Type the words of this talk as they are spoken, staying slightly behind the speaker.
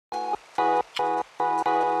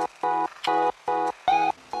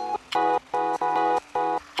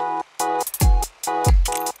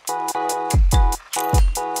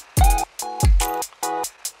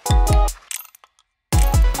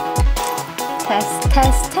Test,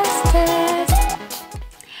 test, test, test.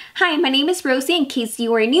 Hi, my name is Rosie in case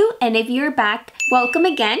you are new, and if you're back, welcome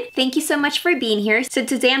again. Thank you so much for being here. So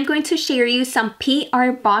today I'm going to share you some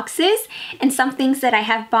PR boxes and some things that I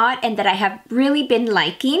have bought and that I have really been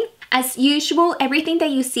liking. As usual, everything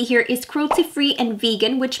that you see here is cruelty-free and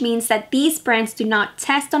vegan, which means that these brands do not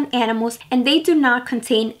test on animals and they do not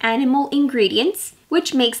contain animal ingredients,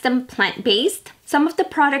 which makes them plant-based. Some of the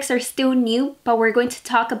products are still new, but we're going to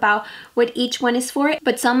talk about what each one is for.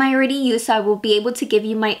 But some I already use, so I will be able to give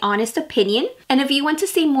you my honest opinion. And if you want to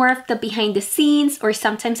see more of the behind the scenes, or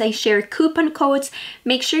sometimes I share coupon codes,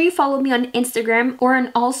 make sure you follow me on Instagram or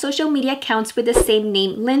on all social media accounts with the same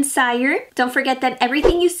name, LynSire. Don't forget that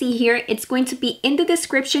everything you see here, it's going to be in the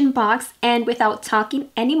description box. And without talking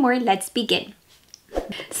anymore, let's begin.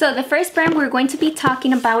 So the first brand we're going to be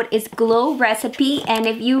talking about is Glow Recipe, and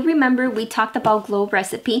if you remember, we talked about Glow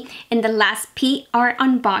Recipe in the last PR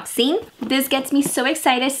unboxing. This gets me so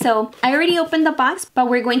excited, so I already opened the box, but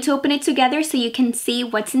we're going to open it together so you can see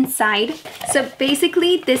what's inside. So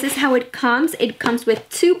basically, this is how it comes. It comes with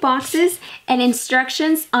two boxes and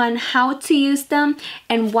instructions on how to use them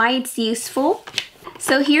and why it's useful.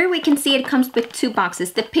 So here we can see it comes with two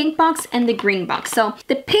boxes, the pink box and the green box. So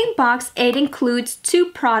the pink box, it includes two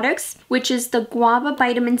products, which is the guava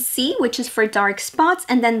vitamin C, which is for dark spots,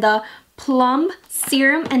 and then the plum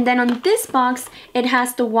serum. And then on this box, it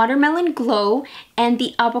has the watermelon glow and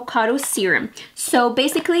the avocado serum. So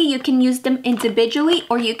basically you can use them individually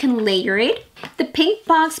or you can layer it. The pink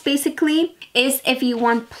box basically is if you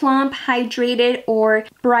want plump, hydrated, or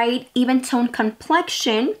bright, even tone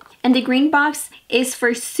complexion. And the green box is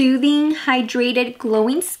for soothing, hydrated,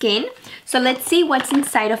 glowing skin. So let's see what's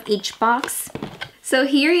inside of each box. So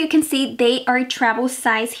here you can see they are travel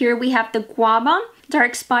size. Here we have the guava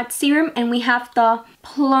dark spot serum and we have the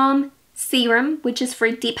plum serum, which is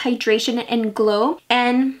for deep hydration and glow.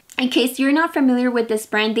 And in case you're not familiar with this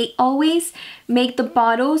brand, they always make the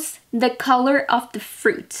bottles the color of the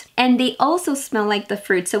fruit. And they also smell like the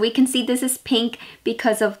fruit. So we can see this is pink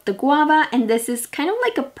because of the guava, and this is kind of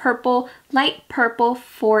like a purple, light purple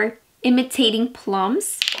for imitating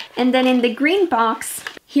plums. And then in the green box,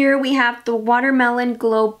 here we have the watermelon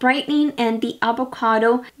glow brightening and the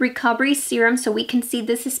avocado recovery serum. So we can see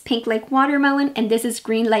this is pink like watermelon and this is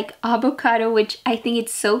green like avocado, which I think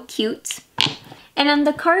it's so cute. And on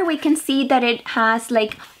the card, we can see that it has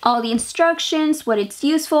like all the instructions, what it's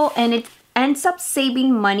useful, and it ends up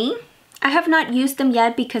saving money. I have not used them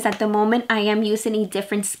yet because at the moment I am using a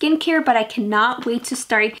different skincare, but I cannot wait to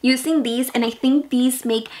start using these. And I think these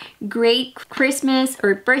make great Christmas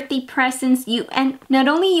or birthday presents. And not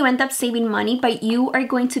only you end up saving money, but you are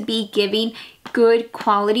going to be giving good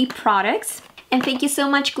quality products. And thank you so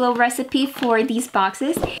much, Glow Recipe, for these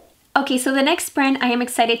boxes. Okay, so the next brand I am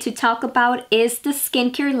excited to talk about is the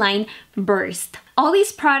skincare line Burst. All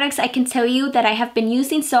these products I can tell you that I have been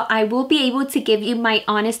using, so I will be able to give you my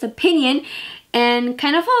honest opinion. And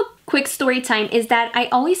kind of a quick story time is that I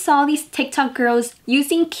always saw these TikTok girls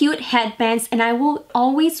using cute headbands, and I will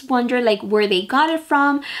always wonder like where they got it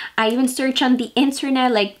from. I even search on the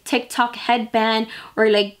internet like TikTok headband or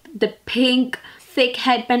like the pink thick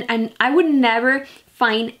headband, and I would never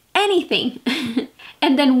find anything.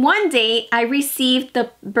 And then one day I received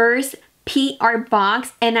the Burst PR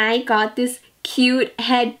box and I got this cute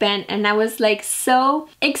headband, and I was like so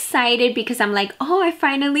excited because I'm like, oh, I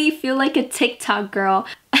finally feel like a TikTok girl.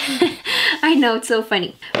 I know, it's so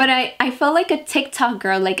funny, but I felt like a TikTok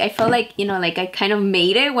girl. Like I felt like, you know, like I kind of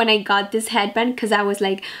made it when I got this headband, because I was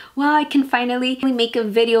like, wow, I can finally make a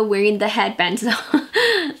video wearing the headband.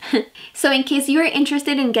 So in case you're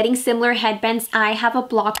interested in getting similar headbands, I have a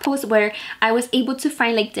blog post where I was able to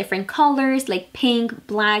find like different colors, like pink,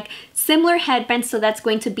 black, similar headbands. So that's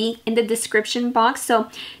going to be in the description box. So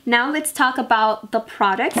now let's talk about the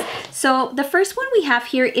products. So the first one we have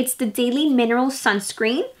here, it's the Daily Mineral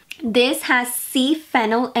Sunscreen. This has sea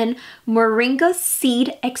fennel and moringa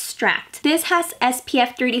seed extract. This has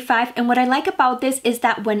SPF 35, and what I like about this is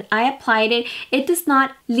that when I applied it, it does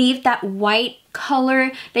not leave that white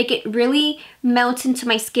color. Like it really melts into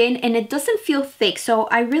my skin and it doesn't feel thick. So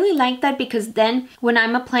I really like that because then when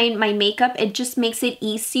I'm applying my makeup, it just makes it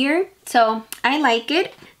easier. So I like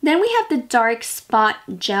it. Then we have the dark spot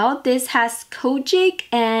gel. This has kojic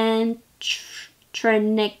and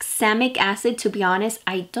tranexamic acid. To be honest,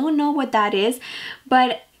 I don't know what that is,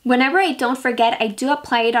 but whenever I don't forget, I do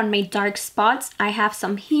apply it on my dark spots. I have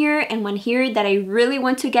some here and one here that I really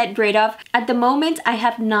want to get rid of. At the moment, I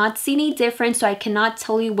have not seen a difference, so I cannot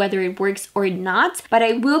tell you whether it works or not, but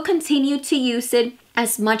I will continue to use it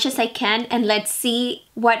as much as I can, and let's see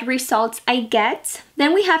what results I get.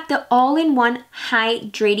 Then we have the all-in-one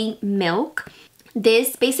hydrating milk.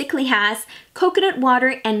 This basically has coconut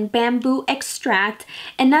water and bamboo extract,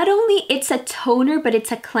 and not only it's a toner, but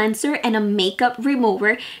it's a cleanser and a makeup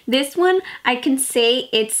remover. This one, I can say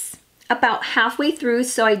it's about halfway through,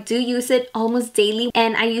 so I do use it almost daily,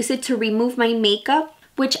 and I use it to remove my makeup,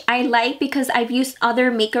 which I like because I've used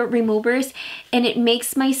other makeup removers and it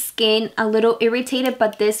makes my skin a little irritated,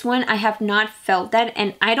 but this one I have not felt that,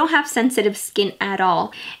 and I don't have sensitive skin at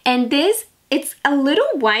all. And this, it's a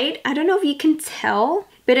little white. I don't know if you can tell,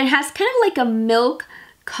 but it has kind of like a milk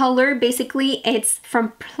color. Basically, it's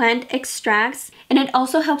from plant extracts, and it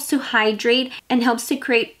also helps to hydrate and helps to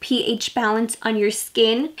create pH balance on your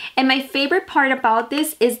skin. And my favorite part about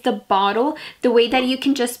this is the bottle, the way that you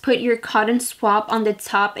can just put your cotton swab on the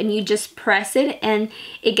top and you just press it and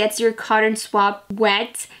it gets your cotton swab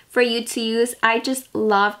wet for you to use. I just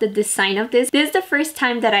love the design of this. This is the first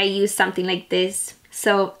time that I use something like this,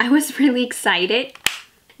 so I was really excited.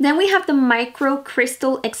 Then we have the micro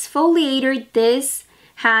crystal exfoliator. This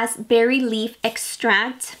has berry leaf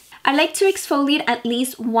extract. I like to exfoliate at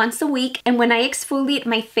least once a week, and when I exfoliate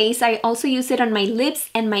my face, I also use it on my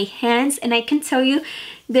lips and my hands, and I can tell you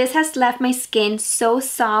this has left my skin so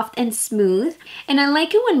soft and smooth. And I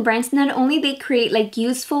like it when brands not only they create like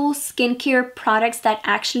useful skincare products that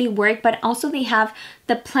actually work, but also they have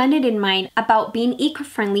the planet in mind about being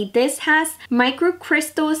eco-friendly. This has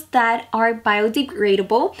microcrystals that are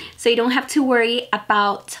biodegradable, so you don't have to worry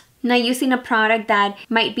about not using a product that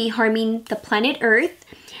might be harming the planet Earth.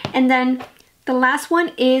 And then the last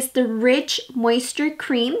one is the Rich Moisture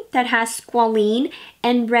Cream that has squalene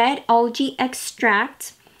and red algae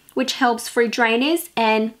extract, which helps for dryness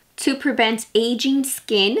and to prevent aging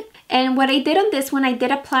skin. And what I did on this one, I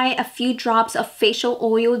did apply a few drops of facial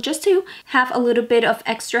oil just to have a little bit of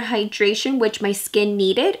extra hydration, which my skin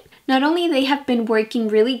needed. Not only they have been working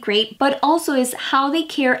really great, but also is how they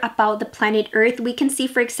care about the planet Earth. We can see,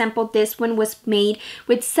 for example, this one was made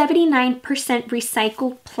with 79%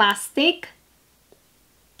 recycled plastic.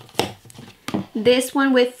 This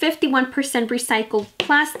one with 51% recycled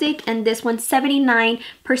plastic, and this one 79%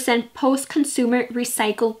 post-consumer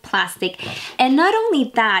recycled plastic. And not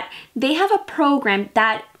only that, they have a program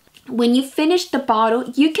that when you finish the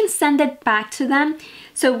bottle, you can send it back to them.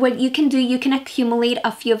 So what you can do, you can accumulate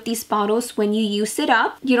a few of these bottles when you use it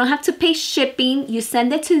up. You don't have to pay shipping. You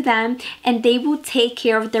send it to them and they will take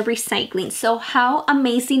care of the recycling. So how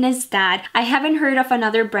amazing is that? I haven't heard of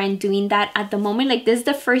another brand doing that at the moment. Like, this is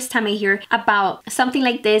the first time I hear about something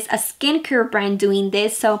like this, a skincare brand doing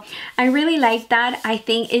this. So I really like that. I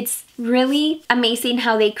think it's really amazing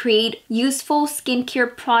how they create useful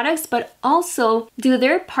skincare products, but also do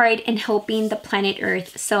their part in helping the planet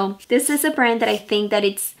Earth. So this is a brand that I think that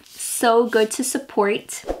it's so good to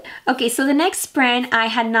support. Okay, so the next brand I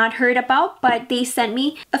had not heard about, but they sent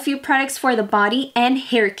me a few products for the body and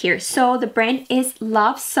hair care. So the brand is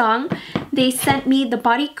Love Song. They sent me the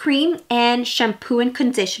body cream and shampoo and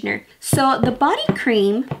conditioner. So the body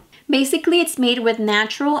cream, basically, it's made with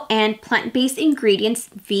natural and plant-based ingredients,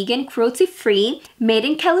 vegan, cruelty-free, made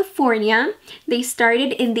in California. They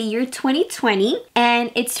started in the year 2020,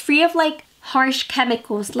 and it's free of like harsh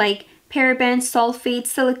chemicals like parabens, sulfates,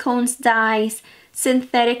 silicones, dyes,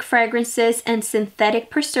 synthetic fragrances, and synthetic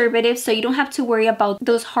preservatives, so you don't have to worry about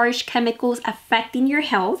those harsh chemicals affecting your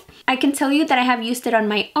health. I can tell you that I have used it on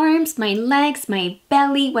my arms, my legs, my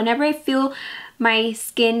belly, whenever I feel my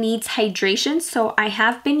skin needs hydration. So I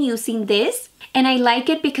have been using this, and I like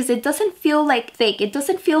it because it doesn't feel like thick, it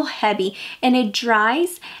doesn't feel heavy, and it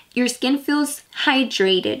dries. Your skin feels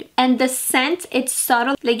hydrated, and the scent, it's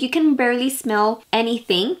subtle, like you can barely smell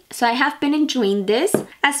anything. So I have been enjoying this.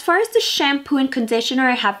 As far as the shampoo and conditioner,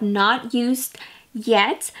 I have not used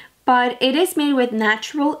yet, but it is made with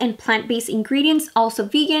natural and plant-based ingredients, also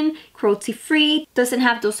vegan, cruelty-free, doesn't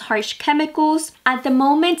have those harsh chemicals. At the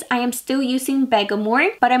moment, I am still using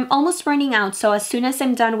Vegamore, but I'm almost running out. So as soon as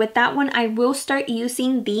I'm done with that one, I will start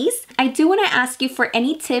using these. I do want to ask you for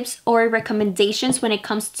any tips or recommendations when it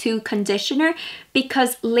comes to conditioner,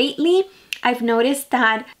 because lately, I've noticed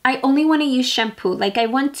that I only want to use shampoo. Like,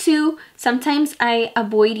 sometimes I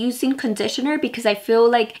avoid using conditioner because I feel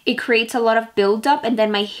like it creates a lot of buildup and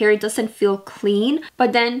then my hair doesn't feel clean.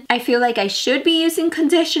 But then I feel like I should be using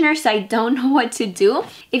conditioner, so I don't know what to do.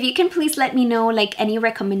 If you can please let me know like any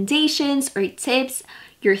recommendations or tips,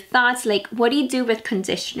 your thoughts, like what do you do with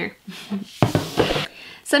conditioner?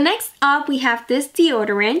 So next up, we have this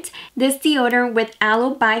deodorant with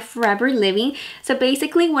aloe by Forever Living. So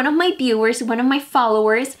basically, one of my viewers, one of my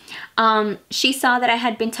followers, she saw that I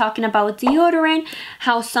had been talking about deodorant,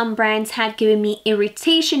 how some brands had given me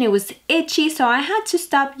irritation, it was itchy, so I had to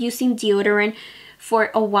stop using deodorant for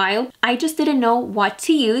a while. I just didn't know what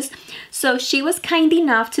to use. So she was kind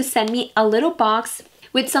enough to send me a little box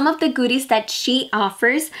with some of the goodies that she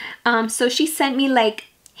offers. So she sent me like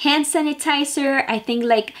hand sanitizer, I think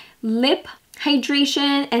like lip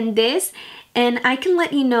hydration and this. And I can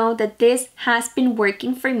let you know that this has been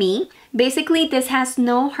working for me. Basically, this has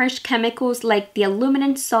no harsh chemicals like the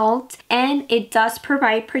aluminum salt, and it does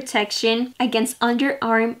provide protection against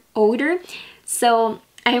underarm odor. So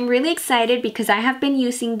I am really excited because I have been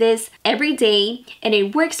using this every day and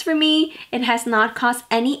it works for me. It has not caused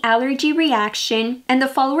any allergy reaction. And the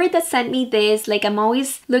follower that sent me this, like, I'm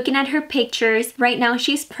always looking at her pictures. Right now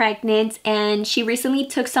she's pregnant and she recently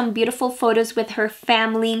took some beautiful photos with her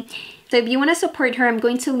family. So if you want to support her, I'm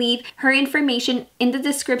going to leave her information in the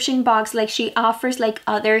description box. Like, she offers like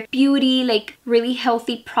other beauty, like really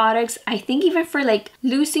healthy products. I think even for like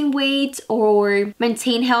losing weight or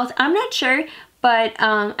maintain health. I'm not sure. But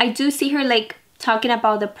I do see her like talking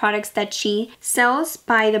about the products that she sells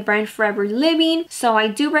by the brand Forever Living. So I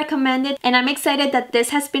do recommend it. And I'm excited that this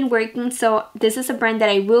has been working. So this is a brand that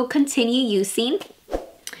I will continue using.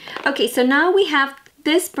 Okay, so now we have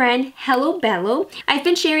this brand, Hello Bello. I've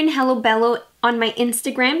been sharing Hello Bello on my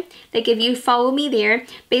Instagram. Like, if you follow me there,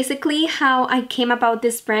 basically how I came about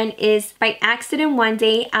this brand is by accident. One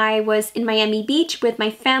day I was in Miami Beach with my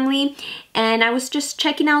family and I was just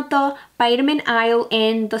checking out the vitamin aisle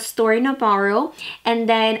in the store in Navarro, and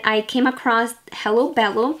then I came across Hello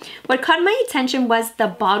Bello. What caught my attention was the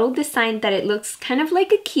bottle design, that it looks kind of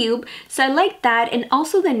like a cube, so I like that, and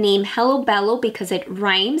also the name Hello Bello because it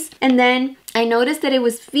rhymes. And then I noticed that it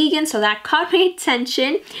was vegan, so that caught my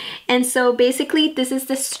attention. And so basically this is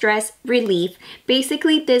the stress relief.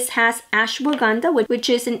 Basically this has ashwagandha, which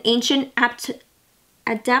is an ancient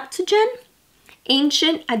adaptogen.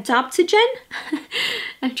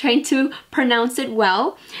 I'm trying to pronounce it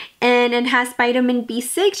well. And it has vitamin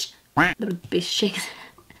B6.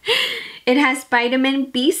 It has vitamin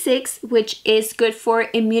B6, which is good for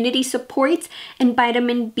immunity support, and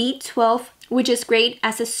vitamin B12, which is great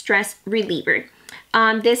as a stress reliever.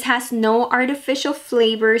 This has no artificial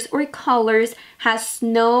flavors or colors, has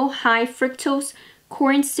no high fructose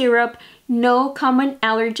corn syrup, no common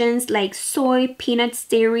allergens like soy, peanuts,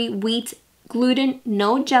 dairy, wheat, gluten,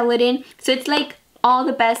 no gelatin. So it's like all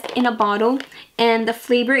the best in a bottle, and the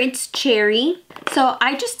flavor, it's cherry. So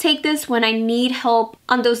I just take this when I need help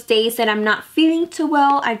on those days that I'm not feeling too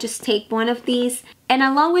well. I just take one of these. And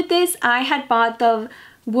along with this, I had bought the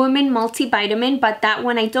Woman multivitamin, but that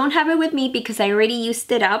one I don't have it with me because I already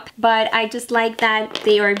used it up. But I just like that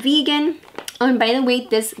they are vegan. Oh, and by the way,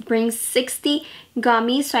 this brings 60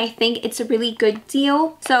 gummies, so I think it's a really good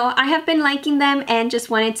deal. So I have been liking them and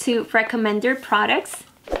just wanted to recommend their products.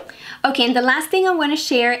 Okay, and the last thing I want to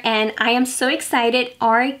share, and I am so excited,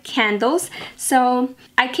 are candles. So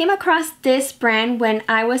I came across this brand when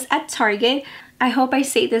I was at Target. I hope I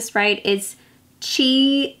say this right. It's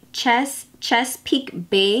Chesapeake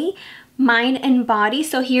Bay Mind and Body.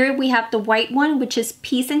 So here we have the white one, which is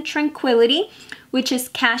Peace and Tranquility, which is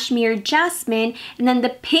Cashmere Jasmine, and then the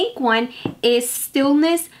pink one is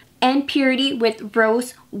Stillness and Purity with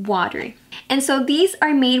Rose Water. And so these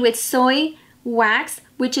are made with soy wax,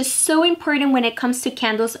 which is so important when it comes to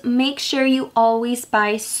candles. Make sure you always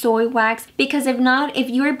buy soy wax, because if not,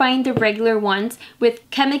 if you are buying the regular ones with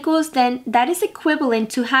chemicals, then that is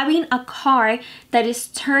equivalent to having a car that is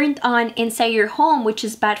turned on inside your home, which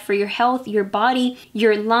is bad for your health, your body,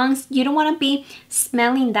 your lungs. You don't want to be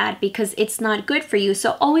smelling that because it's not good for you.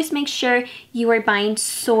 So always make sure you are buying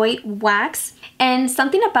soy wax. And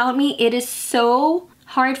something about me, it is so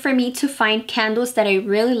hard for me to find candles that I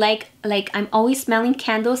really like. Like, I'm always smelling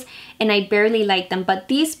candles and I barely like them. But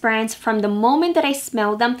these brands, from the moment that I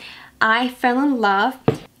smelled them, I fell in love.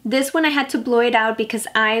 This one I had to blow it out because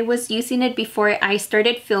I was using it before I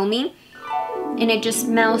started filming, and it just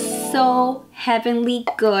smells so heavenly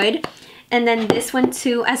good. And then this one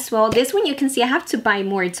too as well. This one you can see I have to buy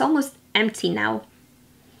more. It's almost empty now.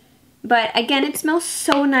 But again, it smells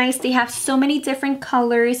so nice. They have so many different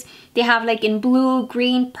colors. They have like in blue,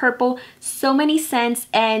 green, purple, so many scents,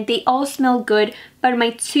 and they all smell good. But my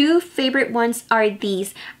two favorite ones are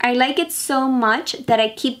these. I like it so much that I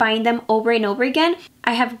keep buying them over and over again.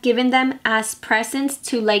 I have given them as presents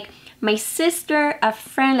to like my sister, a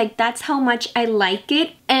friend. Like, that's how much I like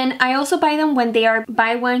it. And I also buy them when they are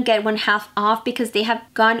buy one get one half off because they have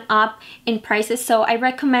gone up in prices. So I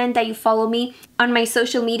recommend that you follow me on my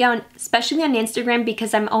social media, especially on Instagram,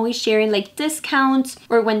 because I'm always sharing like discounts,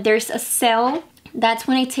 or when there's a sale, that's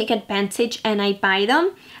when I take advantage and I buy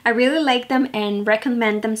them. I really like them and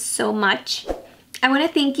recommend them so much. I want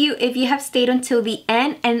to thank you if you have stayed until the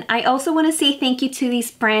end, and I also want to say thank you to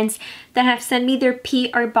these brands that have sent me their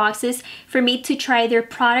PR boxes for me to try their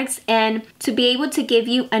products and to be able to give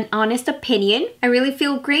you an honest opinion. I really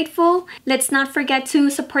feel grateful. Let's not forget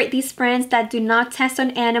to support these brands that do not test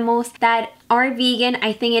on animals, that are vegan.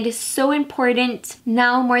 I think it is so important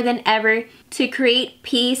now more than ever to create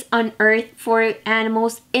peace on earth for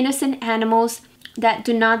animals, innocent animals that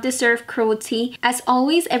do not deserve cruelty. As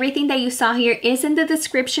always, everything that you saw here is in the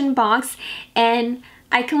description box, and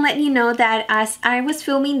I can let you know that as I was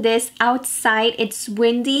filming this outside, it's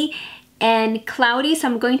windy and cloudy, so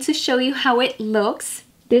I'm going to show you how it looks.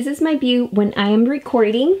 This is my view when I am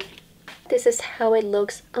recording. This is how it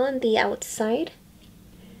looks on the outside.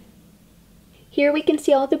 Here we can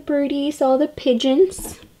see all the birdies, all the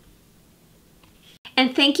pigeons.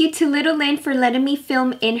 And thank you to little Lynn for letting me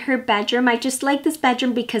film in her bedroom. I just like this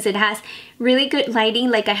bedroom because it has really good lighting.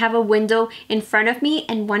 Like, I have a window in front of me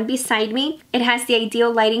and one beside me. It has the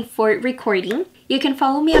ideal lighting for recording. You can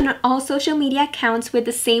follow me on all social media accounts with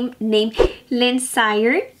the same name,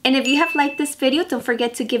 LynSire. And if you have liked this video, don't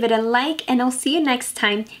forget to give it a like, and I'll see you next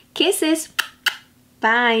time. Kisses.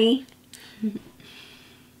 Bye.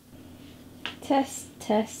 Test,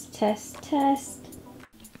 test, test, test.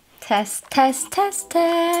 Test, test, test,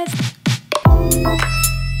 test.